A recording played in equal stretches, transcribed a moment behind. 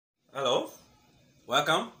Hello,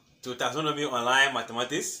 welcome to Taxonomy Online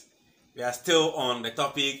Mathematics. We are still on the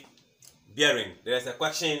topic bearing. There is a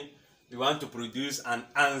question we want to produce an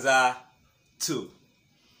answer to.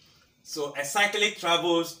 So a cyclist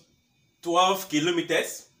travels 12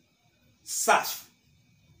 kilometers south.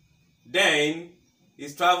 Then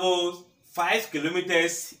it travels 5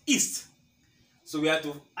 kilometers east. So we have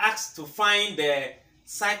to ask to find the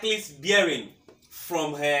cyclist bearing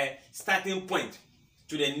from her starting point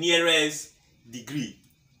to the nearest degree.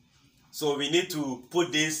 So we need to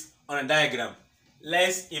put this on a diagram.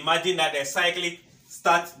 Let's imagine that the cyclist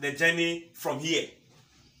starts the journey from here.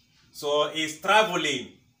 So it's traveling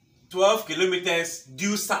 12 kilometers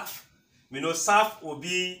due south. We know south will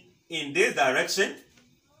be in this direction.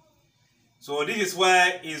 So this is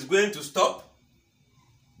where it's going to stop.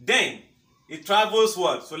 Then it travels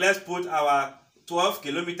what? So let's put our 12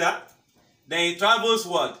 kilometer. Then it travels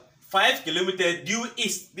what? 5 kilometers due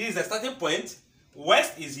east. This is the starting point.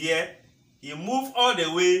 West is here. He moves all the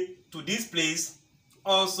way to this place,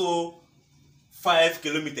 also 5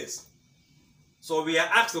 kilometers. So we are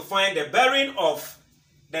asked to find the bearing of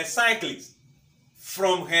the cyclist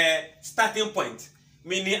from her starting point.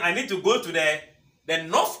 Meaning I need to go to the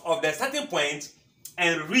north of the starting point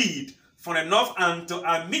and read from the north until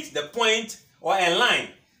I meet the point or a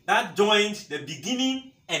line that joins the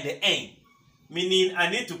beginning and the end. Meaning I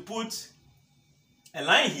need to put a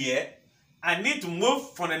line here. I need to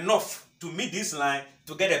move from the north to meet this line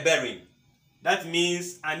to get a bearing. That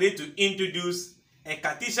means I need to introduce a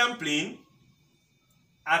Cartesian plane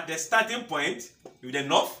at the starting point with the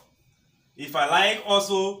north. If I like,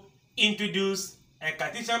 also introduce a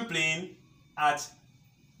Cartesian plane at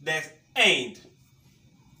the end.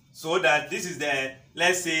 So that this is the,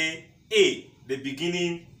 let's say, A, the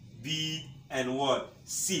beginning, B, and what?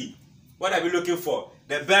 C. What are we looking for?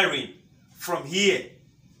 The bearing from here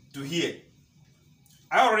to here.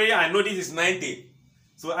 I know this is 90.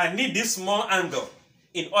 So I need this small angle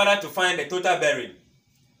in order to find the total bearing.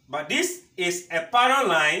 But this is a parallel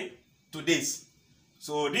line to this.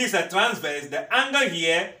 So this is a transverse. The angle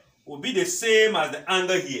here will be the same as the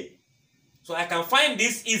angle here. So I can find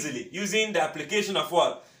this easily using the application of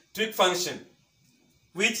what? Trig function,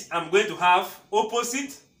 which I'm going to have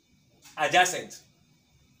opposite, adjacent.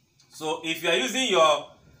 So if you are using your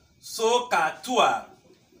SOHCAHTOA,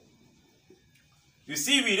 you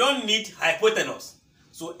see we don't need hypotenuse.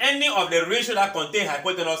 So any of the ratios that contain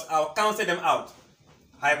hypotenuse, I'll cancel them out.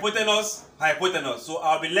 Hypotenuse, hypotenuse. So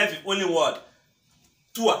I'll be left with only what?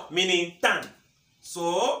 Tua, meaning tan.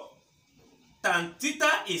 So tan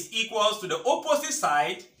theta is equals to the opposite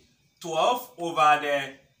side, 12 over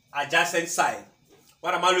the adjacent side.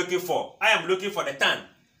 What am I looking for? I am looking for the tan.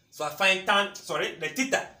 So I find the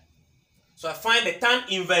theta. So I find the tan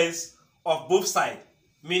inverse of both sides,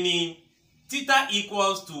 meaning theta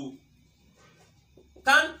equals to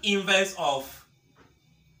tan inverse of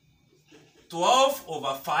 12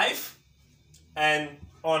 over 5. And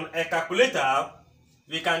on a calculator,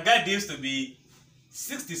 we can get this to be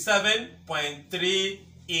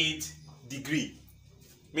 67.38 degrees.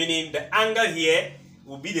 Meaning the angle here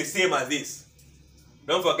will be the same as this.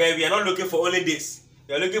 Don't forget, we are not looking for only this.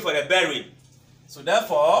 We are looking for the bearing. So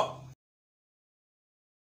therefore,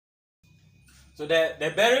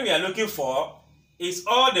 the bearing we are looking for is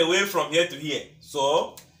all the way from here to here.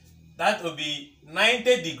 So that will be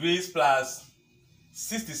 90 degrees plus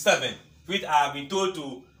 67, which I have been told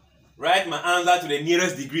to write my answer to the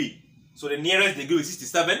nearest degree. So the nearest degree is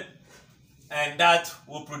 67, and that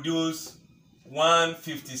will produce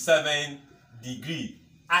 157 degrees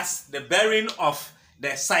as the bearing of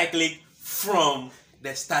the cyclic from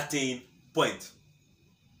the starting point.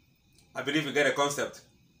 I believe you get the concept.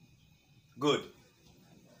 Good.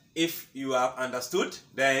 If you have understood,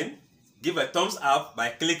 then give a thumbs up by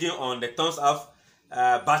clicking on the thumbs up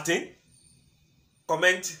button.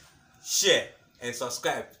 Comment, share, and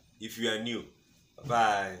subscribe if you are new.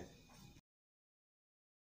 Bye.